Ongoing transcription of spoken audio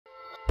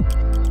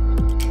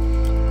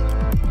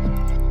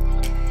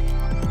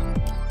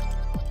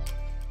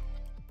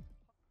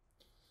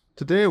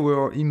Today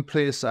we'll in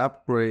place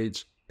upgrade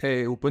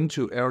a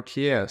Ubuntu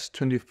LTS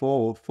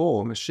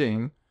 2404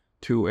 machine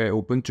to a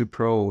Ubuntu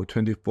Pro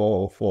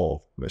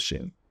 2404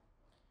 machine.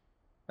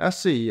 Let's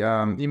see,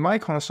 in my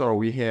console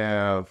we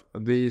have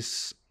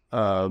this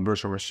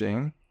virtual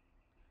machine.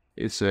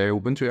 It's a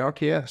Ubuntu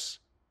LTS.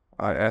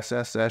 I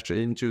SSH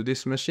into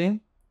this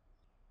machine.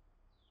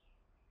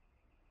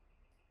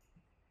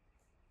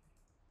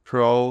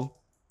 Pro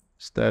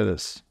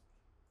status.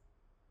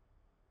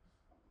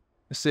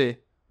 See,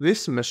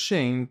 this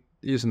machine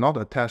is not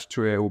attached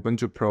to a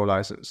Ubuntu Pro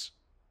license.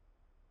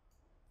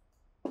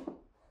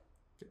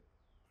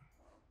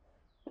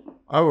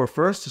 I will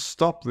first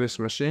stop this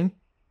machine.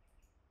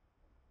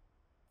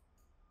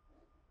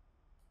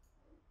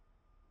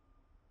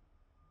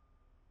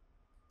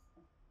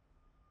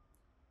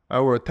 I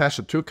will attach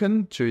a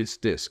token to its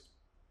disk.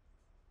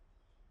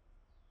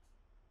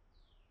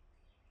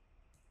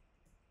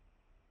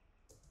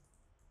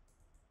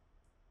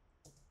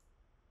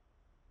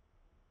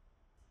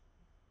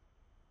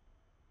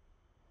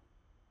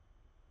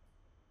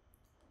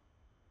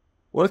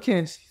 What you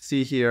can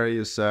see here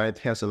is it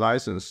has a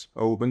license,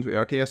 a Ubuntu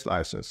LTS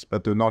license,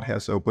 but do not have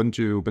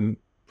Ubuntu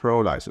Pro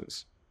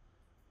license.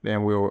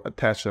 Then we'll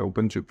attach the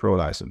Ubuntu Pro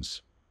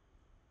license.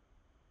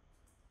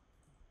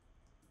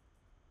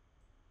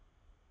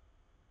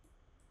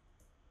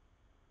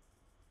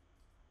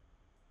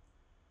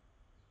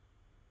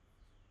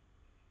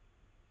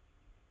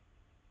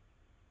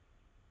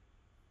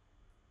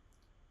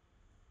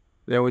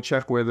 Then we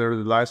check whether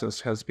the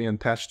license has been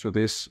attached to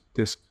this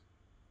disk.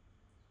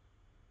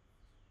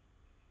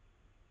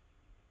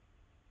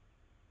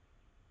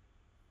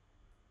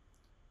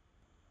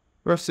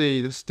 We'll see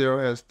it still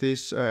has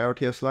this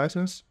LTS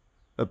license,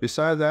 but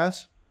besides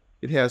that,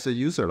 it has a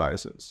user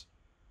license.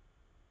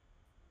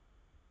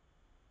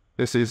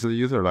 This is the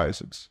user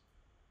license.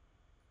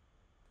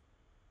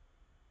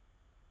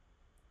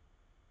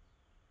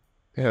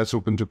 It has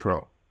Ubuntu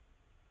Pro.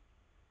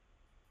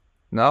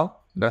 Now,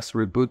 let's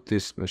reboot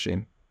this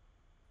machine.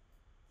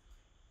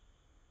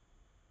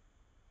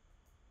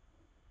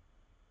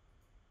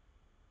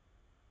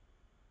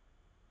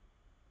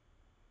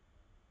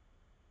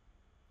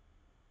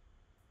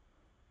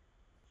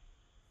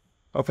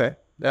 Okay,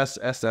 let's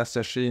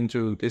SSH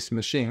into this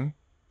machine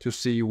to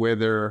see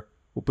whether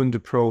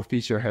Ubuntu Pro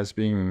feature has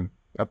been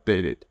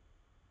updated.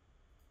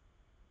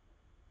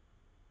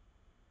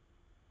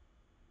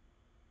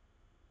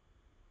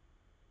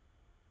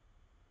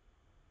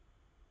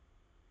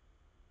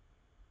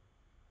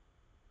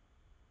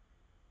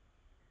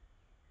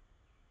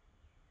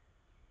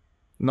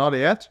 Not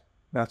yet.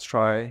 Let's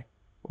try.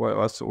 Well,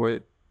 let's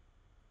wait.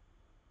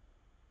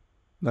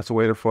 Let's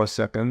wait for a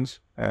second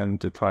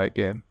and try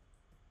again.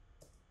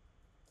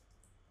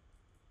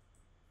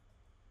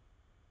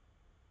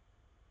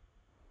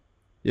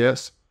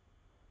 Yes.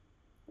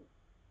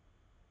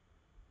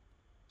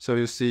 So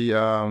you see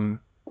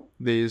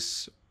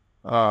these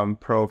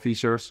Pro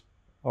features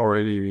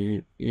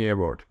already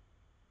enabled.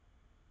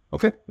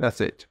 Okay, that's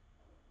it.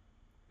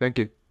 Thank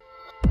you.